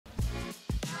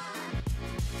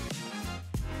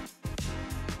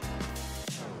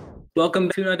Welcome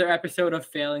to another episode of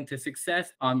Failing to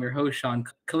Success. I'm your host, Shawn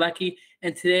Kaleky,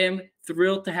 and today I'm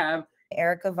thrilled to have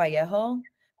Erica Vallejo.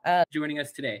 joining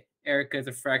us today. Erica is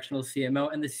a fractional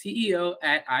CMO and the CEO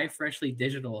at iFreshly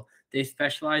Digital. They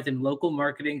specialize in local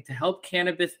marketing to help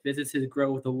cannabis businesses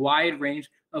grow with a wide range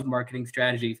of marketing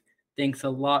strategies. Thanks a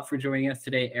lot for joining us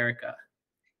today, Erica.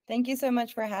 Thank you so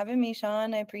much for having me,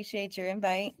 Shawn. I appreciate your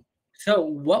invite. So,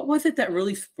 what was it that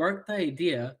really sparked the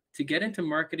idea to get into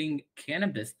marketing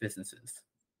cannabis businesses?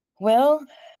 Well,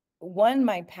 one,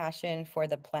 my passion for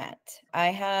the plant. I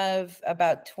have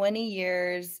about 20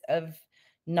 years of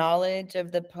knowledge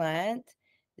of the plant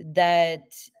that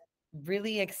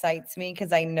really excites me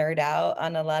because I nerd out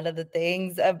on a lot of the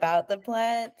things about the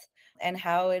plant and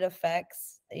how it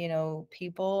affects,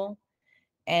 people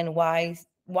and why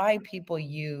people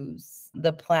use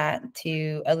the plant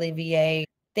to alleviate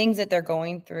things that they're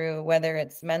going through, whether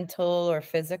it's mental or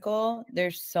physical.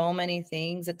 There's so many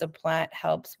things that the plant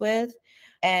helps with.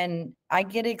 And I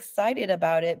get excited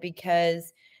about it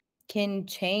because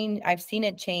I've seen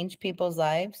it change people's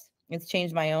lives. It's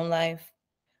changed my own life.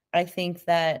 I think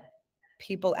that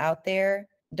people out there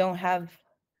don't have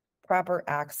proper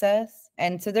access.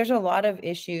 And so there's a lot of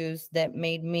issues that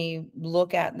made me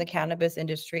look at the cannabis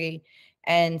industry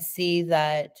and see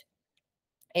that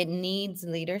it needs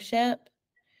leadership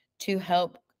to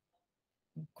help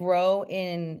grow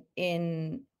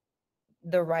in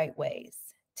the right ways,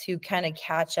 to kind of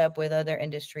catch up with other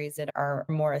industries that are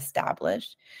more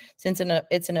established. Since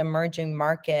it's an emerging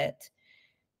market,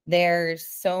 there's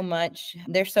so much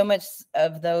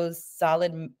of those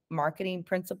solid marketing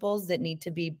principles that need to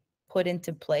be put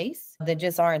into place that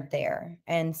just aren't there.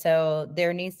 And so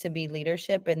there needs to be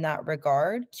leadership in that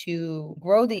regard to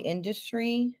grow the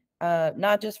industry,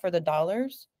 not just for the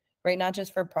dollars, right? Not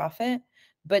just for profit,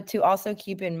 but to also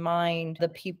keep in mind the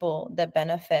people that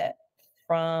benefit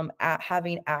from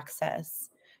having access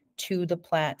to the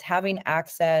plant, having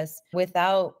access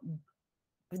without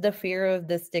the fear of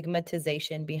the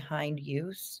stigmatization behind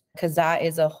use, because that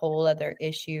is a whole other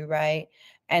issue, right?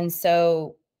 And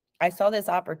so I saw this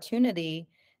opportunity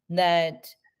that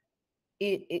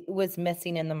it was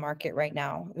missing in the market right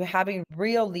now. Having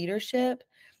real leadership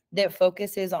that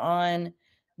focuses on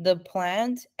the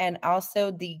plant and also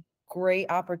the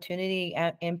great opportunity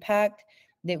and impact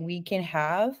that we can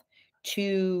have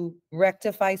to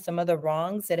rectify some of the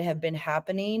wrongs that have been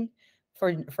happening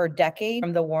for decades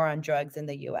from the war on drugs in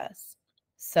the US.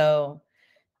 So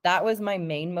that was my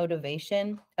main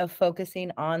motivation of focusing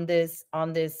on this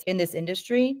in this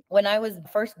industry. When I was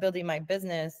first building my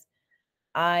business,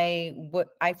 I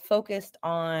focused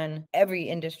on every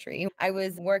industry. I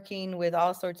was working with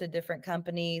all sorts of different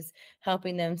companies,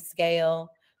 helping them scale,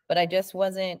 but I just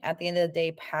wasn't, at the end of the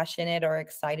day, passionate or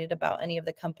excited about any of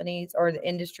the companies or the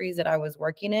industries that I was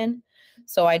working in.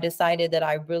 So I decided that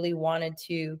I really wanted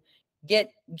to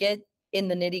get in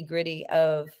the nitty-gritty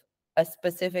of a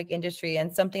specific industry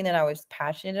and something that I was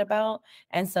passionate about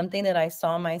and something that I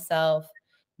saw myself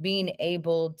being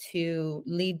able to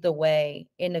lead the way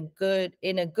in a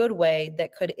good way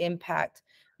that could impact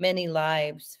many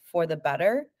lives for the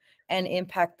better and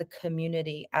impact the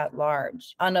community at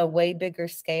large on a way bigger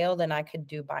scale than I could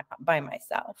do by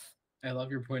myself. I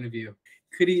love your point of view.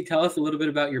 Could you tell us a little bit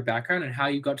about your background and how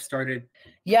you got started?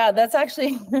 Yeah, that's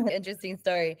actually an interesting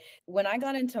story. When I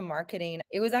got into marketing,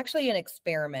 it was actually an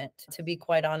experiment, to be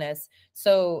quite honest.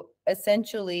 So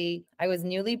essentially, I was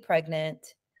newly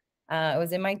pregnant. I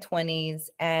was in my 20s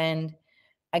and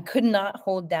I could not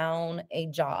hold down a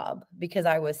job because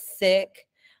I was sick.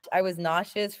 I was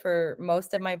nauseous for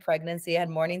most of my pregnancy. I had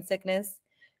morning sickness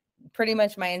pretty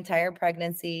much my entire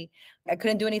pregnancy. I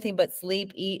couldn't do anything but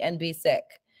sleep, eat, and be sick.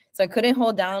 So I couldn't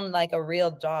hold down like a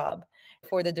real job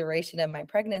for the duration of my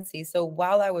pregnancy. So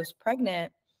while I was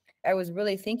pregnant, I was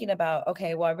really thinking about,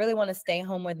 okay, well, I really want to stay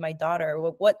home with my daughter.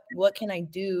 What can I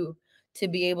do to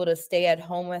be able to stay at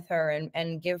home with her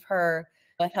and give her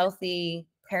a healthy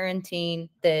parenting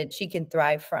that she can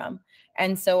thrive from?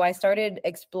 And so I started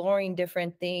exploring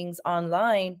different things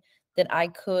online that I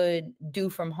could do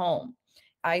from home.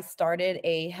 I started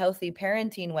a healthy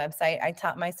parenting website. I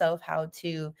taught myself how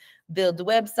to build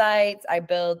websites. I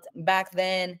built back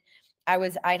then.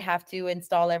 I'd have to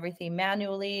install everything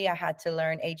manually. I had to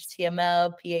learn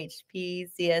HTML, PHP,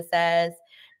 CSS,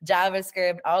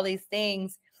 JavaScript, all these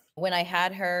things. When I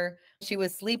had her, she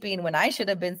was sleeping when I should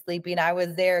have been sleeping. I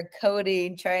was there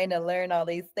coding, trying to learn all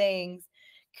these things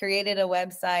created a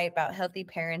website about healthy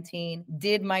parenting,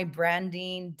 did my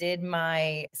branding, did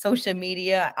my social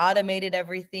media, automated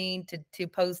everything to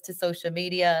post to social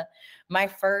media. My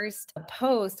first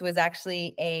post was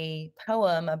actually a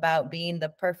poem about being the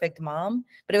perfect mom,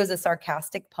 but it was a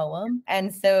sarcastic poem.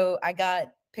 And so I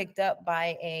got picked up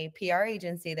by a PR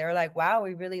agency. They were like, wow,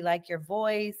 we really like your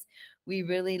voice. We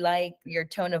really like your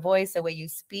tone of voice, the way you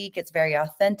speak. It's very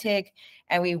authentic.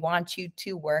 And we want you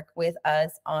to work with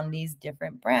us on these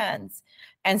different brands.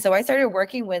 And so I started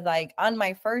working with, like, on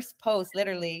my first post,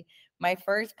 literally my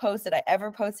first post that I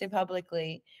ever posted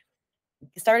publicly,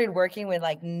 started working with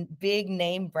like big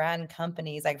name brand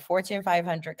companies, like Fortune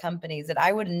 500 companies that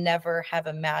I would never have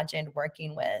imagined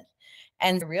working with.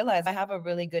 And I realized I have a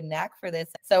really good knack for this.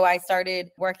 So I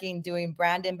started working, doing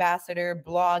brand ambassador,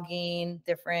 blogging,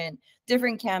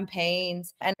 different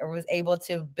campaigns, and I was able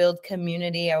to build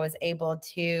community. I was able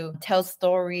to tell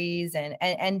stories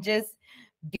and just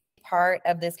be part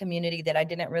of this community that I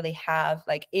didn't really have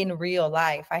like in real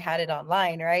life. I had it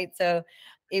online, right? So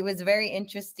it was a very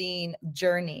interesting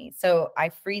journey. So I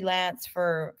freelanced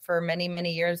for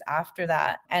many years after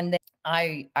that. And then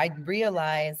I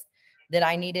realized that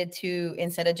I needed to,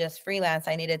 instead of just freelance,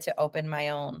 I needed to open my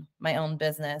own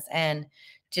business and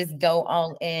just go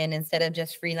all in, instead of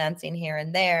just freelancing here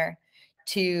and there,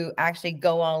 to actually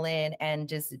go all in and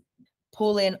just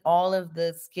pull in all of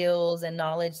the skills and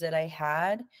knowledge that I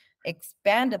had,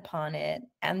 expand upon it,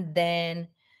 and then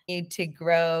need to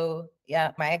grow,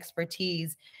 yeah, my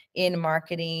expertise in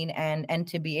marketing and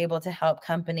to be able to help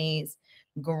companies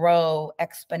grow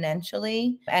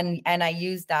exponentially. And I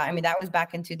used that. I mean, that was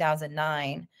back in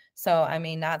 2009. So I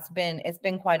mean, it's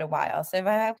been quite a while. So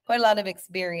I have quite a lot of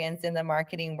experience in the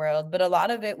marketing world, but a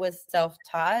lot of it was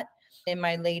self-taught. In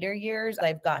my later years,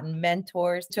 I've gotten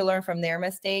mentors to learn from their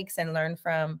mistakes and learn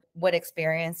from what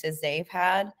experiences they've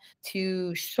had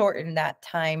to shorten that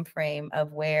time frame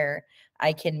of where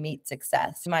I can meet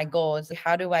success. My goal is,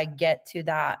 how do I get to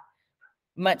that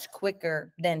much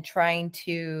quicker than trying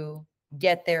to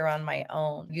get there on my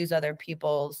own, use other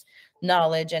people's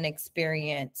knowledge and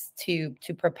experience to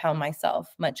propel myself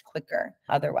much quicker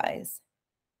otherwise.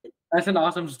 That's an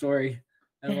awesome story.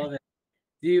 I love it.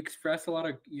 Do you express a lot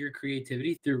of your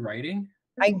creativity through writing?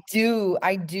 I do.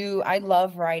 I do. I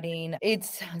love writing.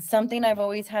 It's something I've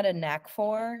always had a knack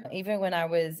for. Even when I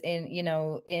was in,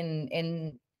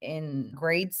 in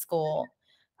grade school,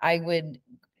 I would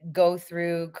go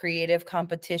through creative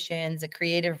competitions,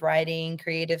 creative writing,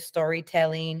 creative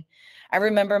storytelling. I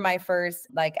remember my first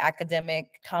like academic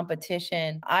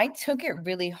competition. I took it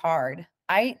really hard.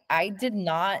 I did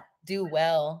not do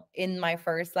well in my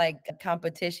first like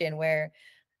competition where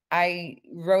I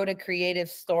wrote a creative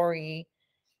story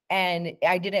and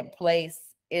I didn't place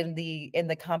in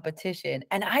the competition.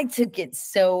 And I took it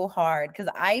so hard because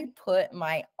I put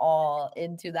my all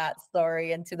into that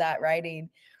story, into that writing.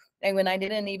 And when I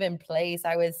didn't even place,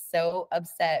 I was so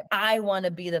upset. I want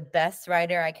to be the best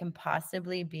writer I can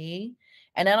possibly be.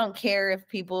 And I don't care if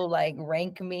people like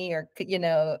rank me or,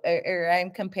 or I'm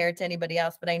compared to anybody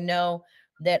else, but I know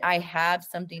that I have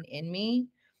something in me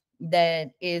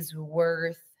that is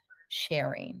worth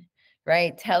sharing,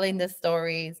 right? Telling the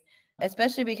stories,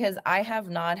 especially because I have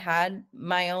not had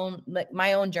my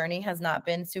own journey has not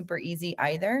been super easy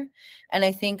either. And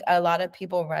I think a lot of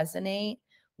people resonate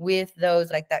with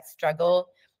those like that struggle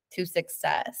to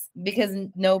success, because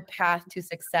no path to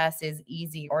success is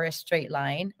easy or a straight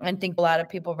line. I think a lot of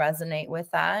people resonate with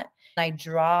that. I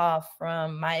draw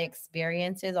from my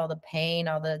experiences, all the pain,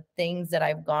 all the things that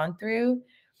I've gone through,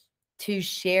 to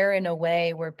share in a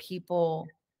way where people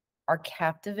are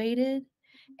captivated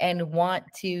and want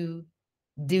to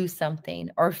do something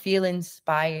or feel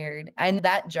inspired. And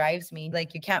that drives me.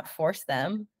 Like, you can't force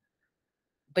them,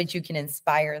 but you can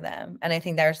inspire them. And I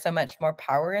think there's so much more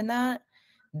power in that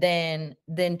than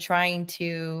trying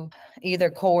to either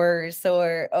coerce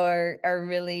or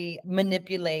really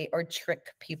manipulate or trick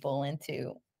people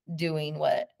into doing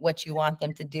what you want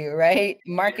them to do, right?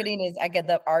 Marketing is, I get,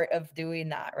 the art of doing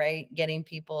that, right? Getting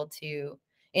people to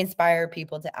inspire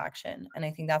people to action. And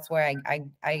I think that's where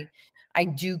I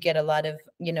do get a lot of,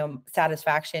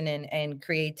 satisfaction and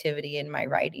creativity in my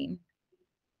writing.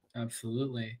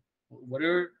 Absolutely. What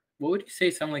would you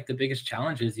say some like the biggest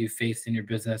challenges you faced in your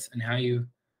business and how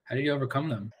did you overcome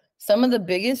them? Some of the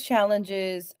biggest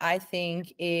challenges, I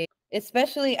think, is,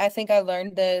 especially, I think I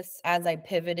learned this as I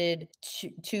pivoted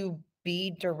to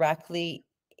be directly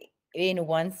in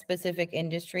one specific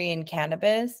industry in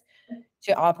cannabis,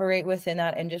 to operate within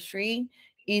that industry,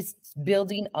 is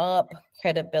building up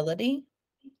credibility,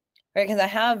 right? Because I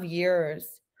have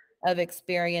years of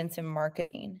experience in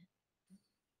marketing,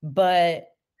 but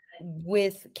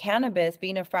with cannabis,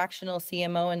 being a fractional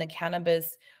CMO in the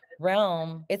cannabis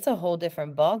realm, it's a whole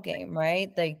different ball game,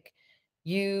 right? Like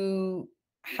you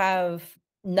have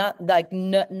not like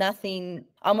nothing,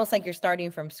 almost like you're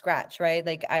starting from scratch, right?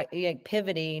 Like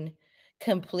pivoting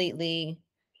completely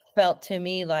felt to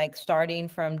me like starting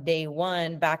from day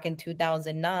one back in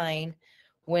 2009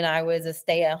 when I was a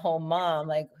stay-at-home mom.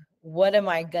 Like, what am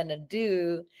I gonna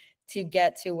do to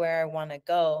get to where I want to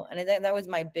go? And I think that was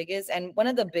my biggest, and one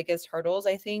of the biggest hurdles,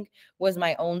 I think, was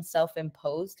my own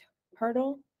self-imposed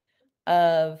hurdle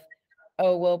of,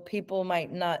 oh, well, people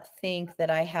might not think that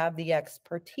I have the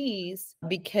expertise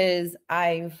because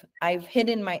I've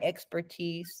hidden my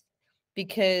expertise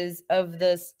because of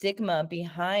the stigma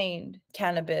behind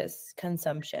cannabis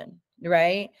consumption,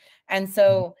 right? And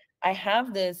so I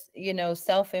have this,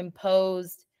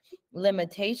 self-imposed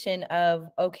limitation of,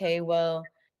 okay, well,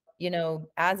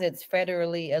 as it's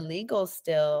federally illegal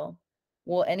still,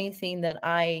 will anything that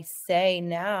I say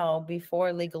now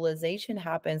before legalization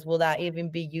happens, will that even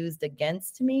be used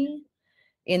against me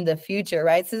in the future,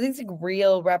 right? So these are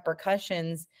real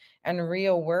repercussions and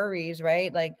real worries,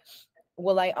 right? Like,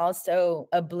 will I also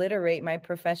obliterate my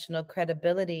professional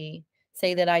credibility?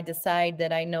 Say that I decide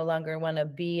that I no longer want to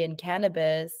be in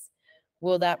cannabis.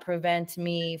 Will that prevent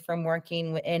me from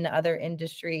working in other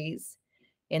industries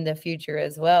in the future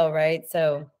as well, right?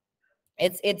 So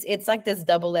it's like this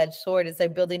double-edged sword. It's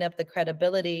like building up the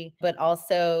credibility, but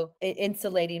also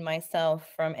insulating myself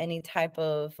from any type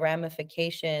of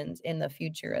ramifications in the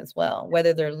future as well,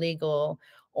 whether they're legal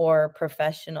or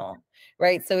professional,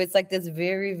 right? So it's like this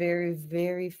very, very,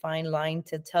 very fine line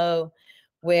to toe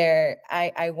where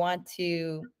I want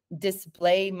to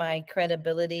display my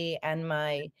credibility and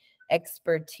my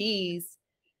expertise,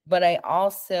 but I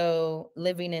also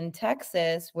living in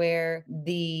Texas where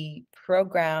the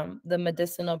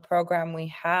medicinal program we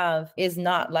have is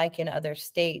not like in other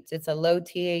states. It's a low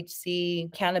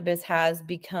THC. Cannabis has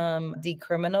become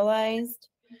decriminalized.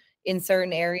 In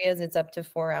certain areas, it's up to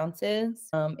 4 ounces.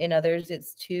 In others,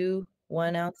 it's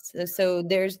 1 ounce. So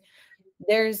there's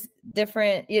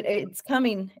different, it's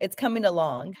coming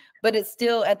along, but it's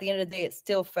still, at the end of the day, it's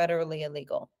still federally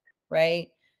illegal, right?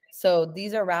 So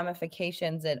these are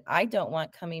ramifications that I don't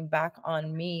want coming back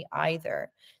on me either.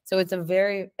 So it's a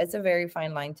very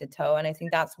fine line to toe, and I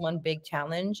think that's one big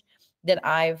challenge that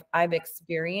I've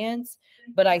experienced,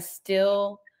 but I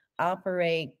still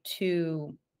operate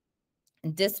to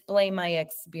display my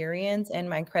experience and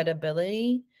my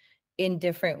credibility in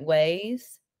different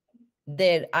ways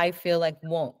that I feel like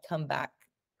won't come back.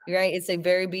 Right? It's like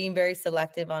being very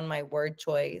selective on my word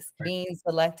choice, being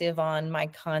selective on my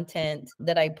content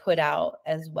that I put out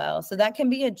as well. So that can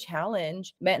be a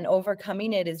challenge, and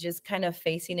overcoming it is just kind of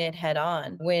facing it head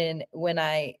on when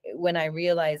I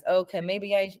realize, okay,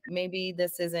 maybe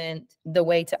this isn't the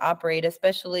way to operate,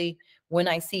 especially when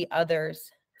I see others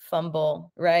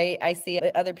fumble, right? I see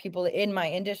other people in my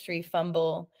industry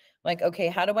fumble. Like, okay,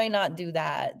 how do I not do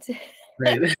that?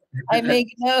 Right. I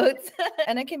make notes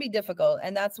and it can be difficult.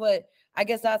 And I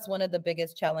guess that's one of the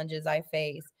biggest challenges I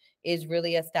face, is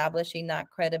really establishing that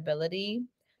credibility,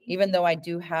 even though I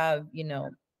do have,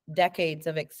 decades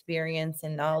of experience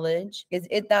and knowledge.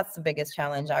 That's the biggest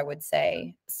challenge, I would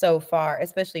say, so far,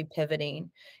 especially pivoting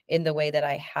in the way that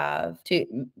I have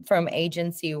from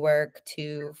agency work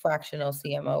to fractional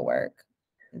CMO work.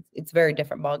 It's a very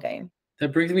different ballgame.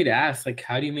 That brings me to ask, like,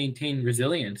 how do you maintain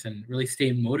resilience and really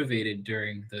stay motivated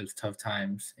during those tough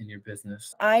times in your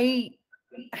business? I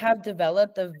have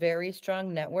developed a very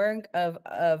strong network of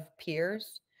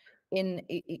peers in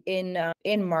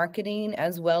marketing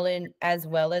as well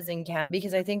as in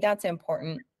because I think that's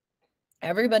important.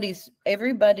 Everybody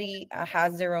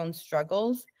has their own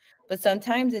struggles, but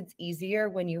sometimes it's easier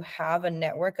when you have a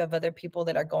network of other people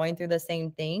that are going through the same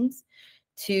things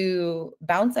to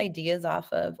bounce ideas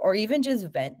off of, or even just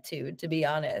vent to be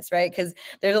honest, right? Because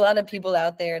there's a lot of people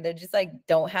out there that just like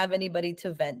don't have anybody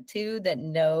to vent to that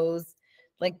knows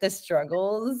like the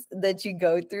struggles that you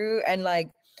go through. And like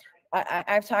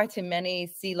I've talked to many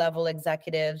C-level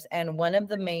executives, and one of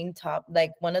the main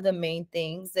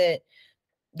things that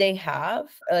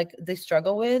they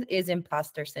struggle with is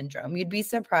imposter syndrome. You'd be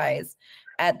surprised.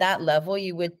 At that level,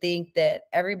 you would think that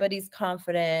everybody's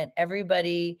confident,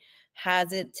 everybody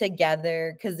has it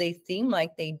together because they seem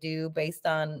like they do based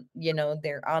on,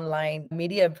 their online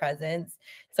media presence,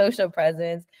 social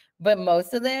presence. But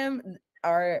most of them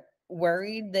are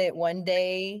worried that one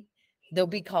day they'll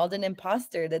be called an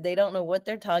imposter, that they don't know what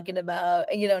they're talking about,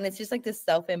 and it's just like this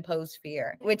self-imposed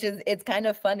fear, it's kind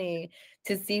of funny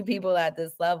to see people at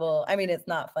this level. I mean, it's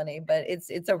not funny, but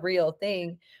it's a real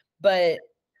thing. But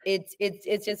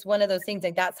it's just one of those things.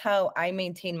 Like, that's how I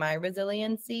maintain my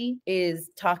resiliency, is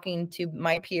talking to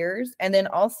my peers. And then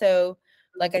also,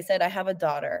 like I said, I have a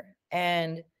daughter,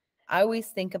 and I always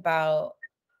think about,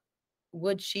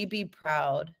 would she be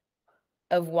proud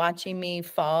of watching me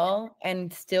fall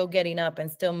and still getting up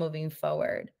and still moving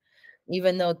forward,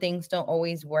 even though things don't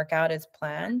always work out as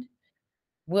planned?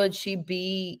 Will she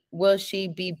be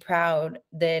proud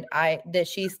that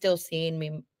she's still seeing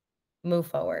me move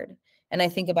forward? And I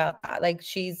think about that. Like,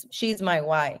 she's my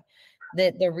why.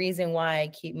 The reason why I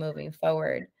keep moving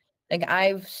forward. Like,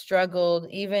 I've struggled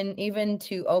even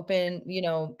to open,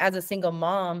 as a single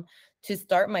mom, to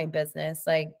start my business.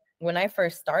 Like, when I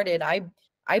first started, I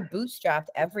bootstrapped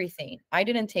everything. I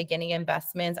didn't take any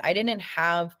investments. I didn't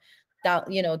have that,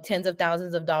 tens of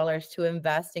thousands of dollars to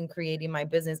invest in creating my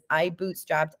business. I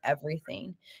bootstrapped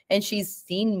everything. And she's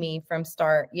seen me from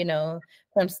start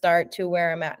to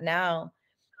where I'm at now.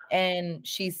 And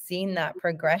she's seen that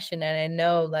progression. And I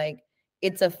know, like,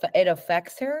 it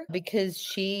affects her,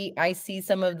 because I see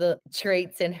some of the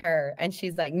traits in her, and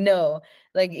she's like, no.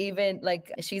 Like, even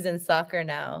like, she's in soccer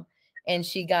now, and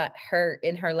she got hurt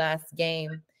in her last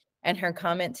game. And her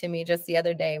comment to me just the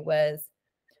other day was,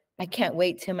 I can't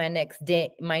wait till my next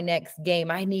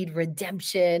game. I need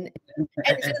redemption. And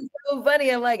it's just so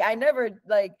funny. I'm like, I never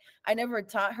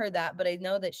taught her that, but I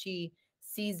know that she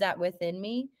sees that within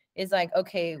me. Is like,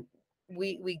 okay,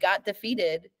 we got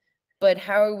defeated, but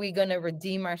how are we going to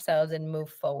redeem ourselves and move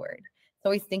forward? So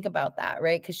always think about that,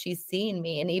 right? Because she's seeing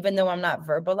me, and even though I'm not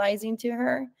verbalizing to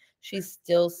her, she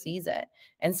still sees it.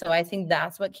 And so I think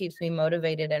that's what keeps me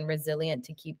motivated and resilient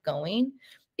to keep going,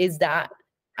 is that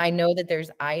I know that there's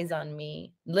eyes on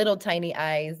me, little tiny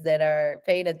eyes that are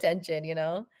paying attention,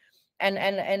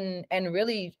 and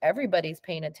really everybody's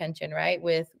paying attention, right?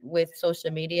 With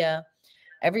social media,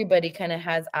 everybody kind of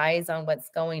has eyes on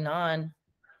what's going on,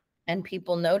 and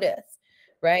people notice,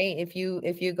 right? If you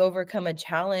overcome a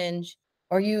challenge,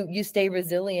 or you stay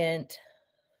resilient,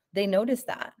 they notice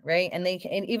that, right? And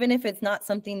even if it's not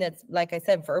something that's, like I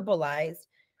said, verbalized,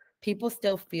 people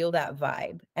still feel that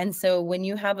vibe. And so when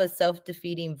you have a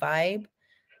self-defeating vibe,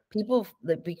 people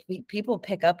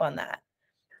pick up on that.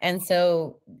 And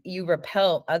so you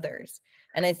repel others.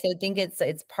 And I still think it's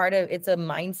a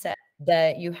mindset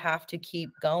that you have to keep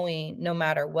going no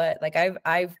matter what. Like,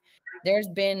 there's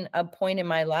been a point in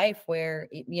my life where,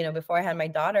 before I had my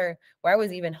daughter, where I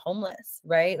was even homeless,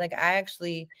 right? Like, I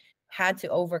actually had to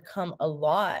overcome a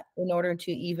lot in order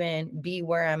to even be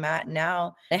where I'm at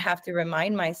now. I have to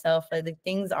remind myself that the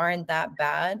things aren't that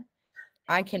bad.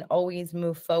 I can always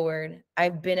move forward.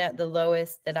 I've been at the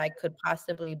lowest that I could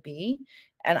possibly be,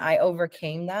 and I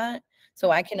overcame that.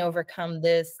 So I can overcome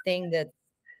this thing that,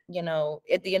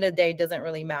 at the end of the day, doesn't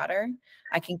really matter.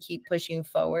 I can keep pushing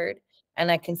forward,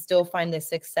 and I can still find the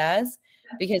success,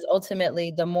 because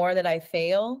ultimately, the more that I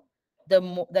fail,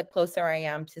 the closer I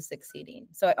am to succeeding.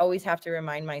 So I always have to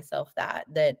remind myself that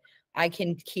I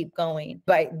can keep going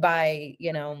by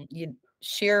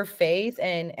sheer faith,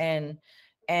 and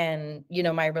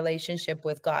my relationship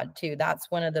with God too. That's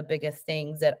one of the biggest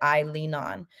things that I lean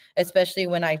on, especially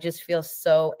when I just feel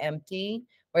so empty,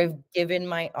 or I've given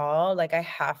my all. Like, I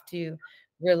have to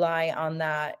rely on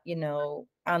that,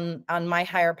 on my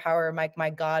higher power, my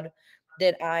God,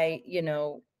 that I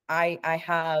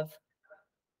have,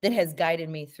 that has guided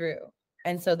me through.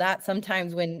 And so that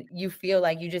sometimes, when you feel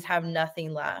like you just have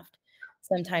nothing left,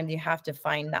 sometimes you have to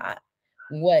find that,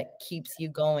 what keeps you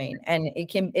going. And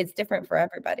it's different for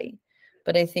everybody.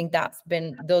 But I think I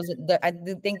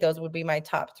do think those would be my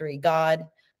top three: God,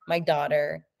 my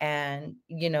daughter, and,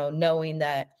 knowing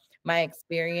that my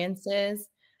experiences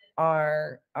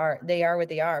they are what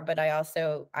they are. But I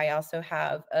also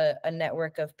have a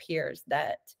network of peers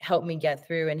that help me get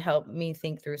through and help me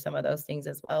think through some of those things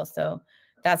as well. So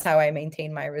that's how I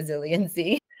maintain my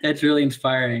resiliency. That's really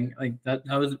inspiring. Like, that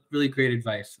was really great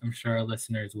advice. I'm sure our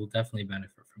listeners will definitely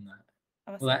benefit from that.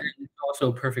 Awesome. Well, that is also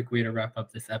a perfect way to wrap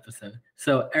up this episode.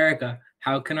 So, Erica,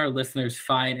 how can our listeners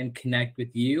find and connect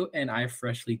with you and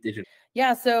iFreshly Digital?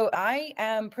 Yeah, so I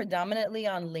am predominantly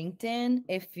on LinkedIn.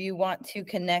 If you want to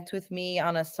connect with me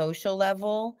on a social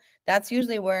level, that's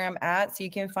usually where I'm at. So you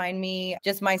can find me,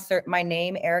 just my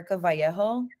name, Erica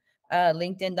Vallejo,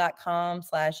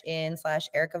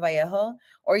 linkedin.com/in/Erica Vallejo,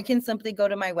 or you can simply go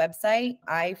to my website,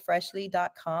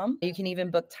 iFreshly.com. You can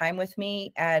even book time with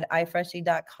me at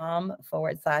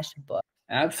iFreshly.com/book.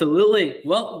 Absolutely.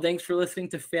 Well, thanks for listening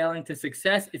to Failing to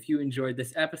Success. If you enjoyed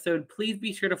this episode, please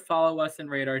be sure to follow us and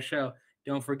rate our show.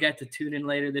 Don't forget to tune in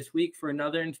later this week for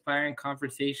another inspiring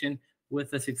conversation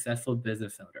with a successful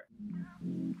business owner.